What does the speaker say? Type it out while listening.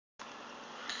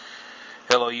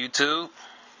Hello YouTube,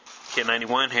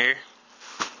 Kid91 here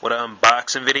with an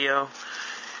unboxing video.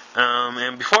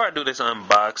 And before I do this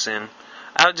unboxing,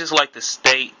 I would just like to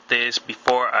state this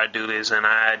before I do this, and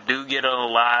I do get a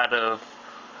lot of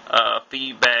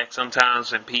feedback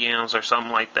sometimes in PMs or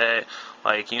something like that,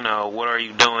 like, what are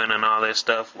you doing and all that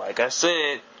stuff. Like I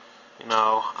said,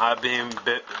 I've been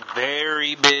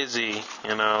very busy,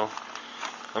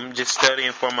 I'm just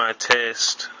studying for my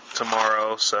test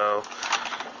tomorrow, so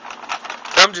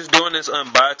I'm just doing this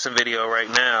unboxing video right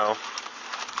now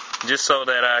just so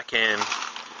that I can,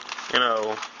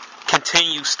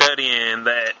 continue studying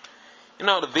that,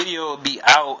 the video will be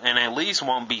out and at least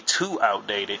won't be too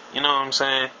outdated, you know what I'm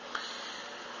saying?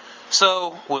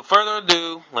 So, with further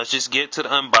ado, let's just get to the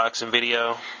unboxing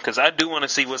video, because I do want to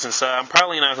see what's inside. I'm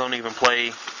probably not going to even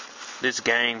play this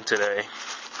game today.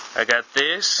 I got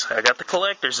the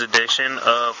collector's edition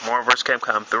of Marvel vs.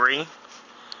 Capcom 3.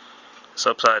 It's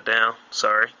upside down,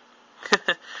 sorry.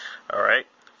 Alright,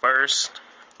 first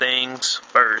things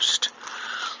first.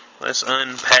 Let's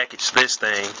unpackage this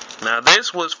thing. Now,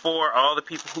 this was for all the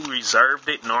people who reserved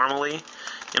it normally.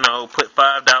 Put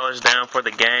 $5 down for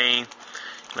the game.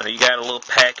 You got a little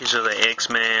package of the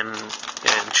X-Men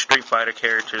and Street Fighter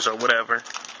characters or whatever,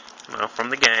 from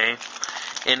the game.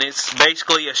 And it's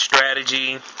basically a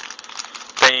strategy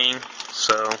thing,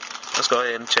 so let's go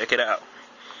ahead and check it out.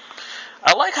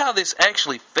 I like how this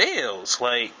actually feels.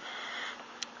 Like,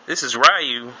 this is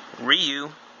Ryu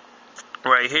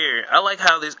right here. I like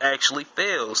how this actually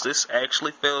feels. This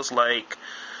actually feels like,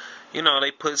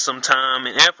 they put some time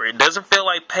and effort. It doesn't feel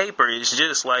like paper. It's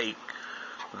just like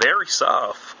very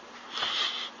soft.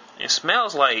 It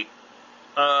smells like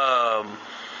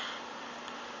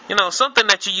something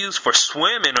that you use for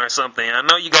swimming or something. I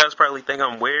know you guys probably think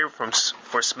I'm weird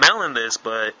for smelling this,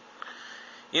 but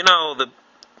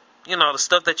the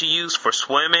stuff that you use for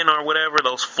swimming or whatever,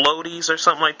 those floaties or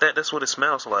something like that, that's what it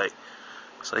smells like.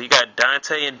 So you got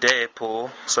Dante and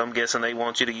Deadpool, so I'm guessing they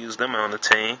want you to use them on the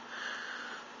team.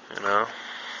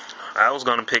 I was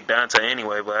going to pick Dante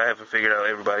anyway, but I haven't figured out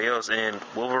everybody else, and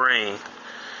Wolverine.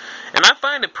 And I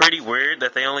find it pretty weird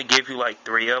that they only give you like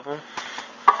 3 of them.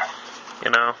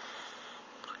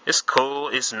 It's cool,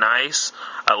 it's nice.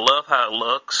 I love how it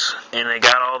looks, and they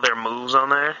got all their moves on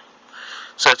there,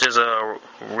 such as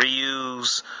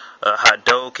Ryu's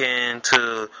Hadouken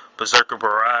to Berserker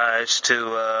Barrage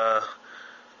to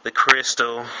the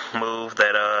Crystal move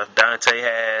that Dante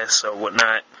has or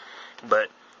whatnot. But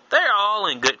they're all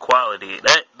in good quality.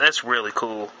 That's really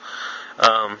cool.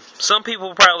 Some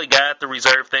people probably got the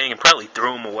reserve thing and probably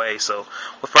threw them away. So,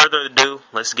 with further ado,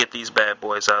 let's get these bad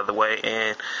boys out of the way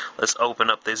and let's open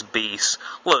up this beast.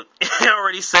 Look, it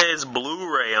already says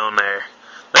Blu-ray on there.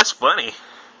 That's funny.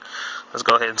 Let's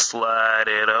go ahead and slide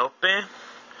it open.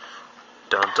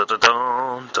 Dun dun dun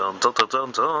dun dun dun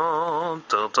dun dun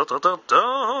dun dun dun dun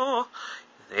dun.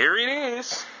 There it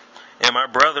is. And my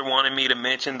brother wanted me to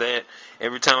mention that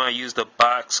every time I use the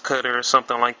box cutter or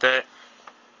something like that,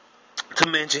 to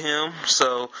mention him.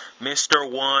 So, Mr.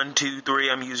 123,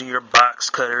 I'm using your box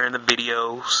cutter in the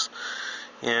videos.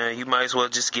 Yeah, you might as well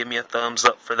just give me a thumbs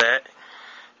up for that.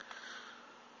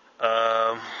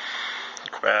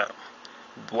 Crap.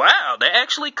 Wow, they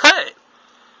actually cut.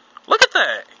 Look at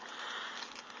that.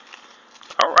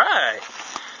 Alright.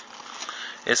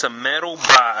 It's a metal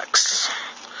box.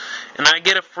 And I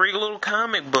get a free little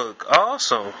comic book.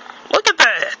 Awesome. Look at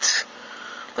that.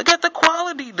 Look at the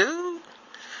quality, dude.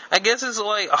 I guess it's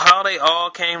like how they all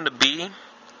came to be.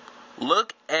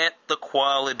 Look at the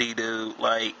quality, dude.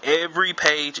 Like, every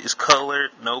page is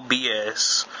colored, no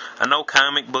BS. I know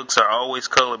comic books are always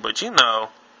colored, but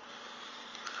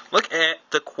look at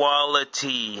the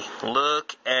quality.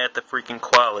 Look at the freaking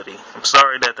quality. I'm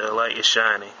sorry that the light is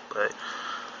shining, but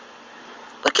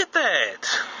look at that.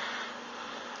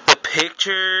 The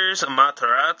pictures,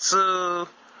 Amaterasu.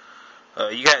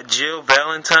 You got Jill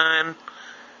Valentine.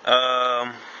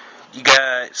 You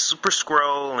got Super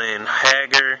Skrull and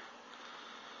Hager.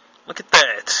 Look at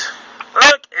that.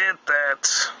 Look at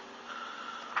that.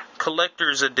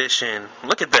 Collector's edition.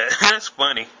 Look at that. That's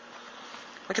funny.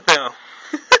 Look at that.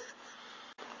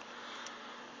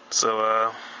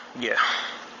 So, yeah.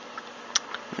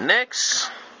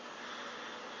 Next.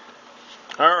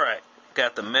 Alright.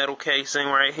 Got the metal casing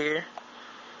right here.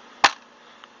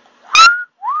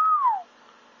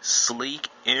 Sleek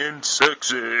and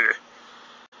sexy.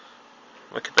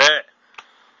 Look at that.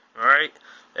 Alright.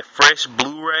 That fresh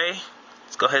Blu-ray.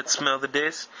 Let's go ahead and smell the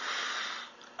disc.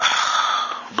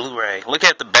 Blu-ray. Look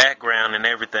at the background and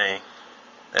everything.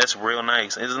 That's real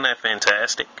nice. Isn't that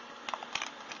fantastic?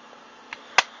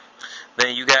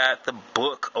 Then you got the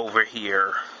book over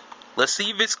here. Let's see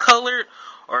if it's colored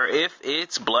or if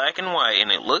it's black and white.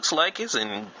 And it looks like it's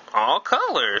in all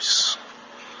colors.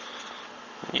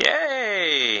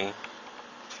 Yay!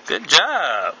 Good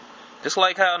job. Just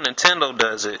like how Nintendo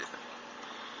does it.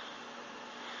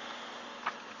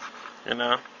 You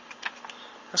know?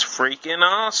 That's freaking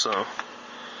awesome.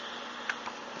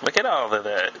 Look at all of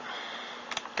that.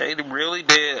 They really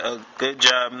did a good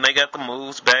job. And they got the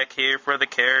moves back here for the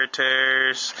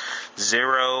characters.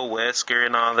 Zero, Wesker,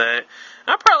 and all that.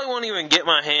 I probably won't even get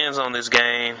my hands on this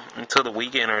game until the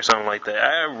weekend or something like that.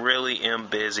 I really am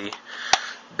busy.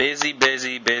 Busy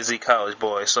college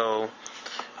boy. So,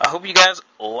 I hope you guys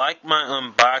like my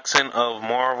unboxing of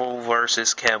Marvel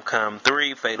vs. Capcom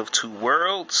 3 Fate of Two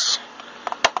Worlds.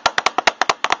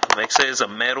 Like I said, it's a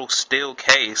metal steel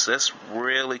case. That's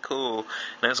really cool.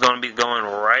 And that's going to be going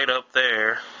right up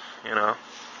there, you know,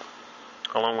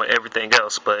 along with everything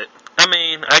else. But, I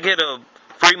mean, I get a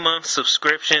 3-month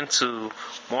subscription to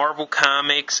Marvel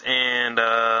Comics, and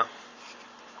I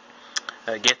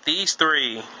get these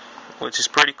 3, which is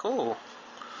pretty cool.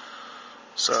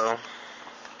 So,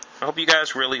 I hope you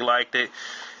guys really liked it.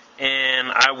 And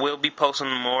I will be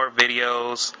posting more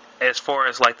videos as far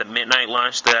as like the midnight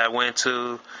launch that I went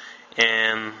to.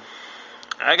 And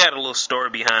I got a little story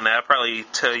behind that. I'll probably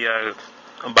tell you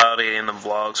about it in the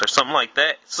vlogs or something like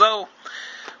that. So,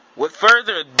 with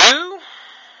further ado,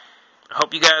 I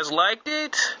hope you guys liked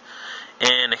it.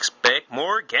 And expect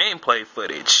more gameplay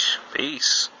footage.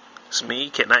 Peace. It's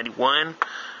me, Kid91.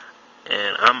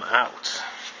 And I'm out.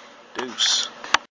 Deuce.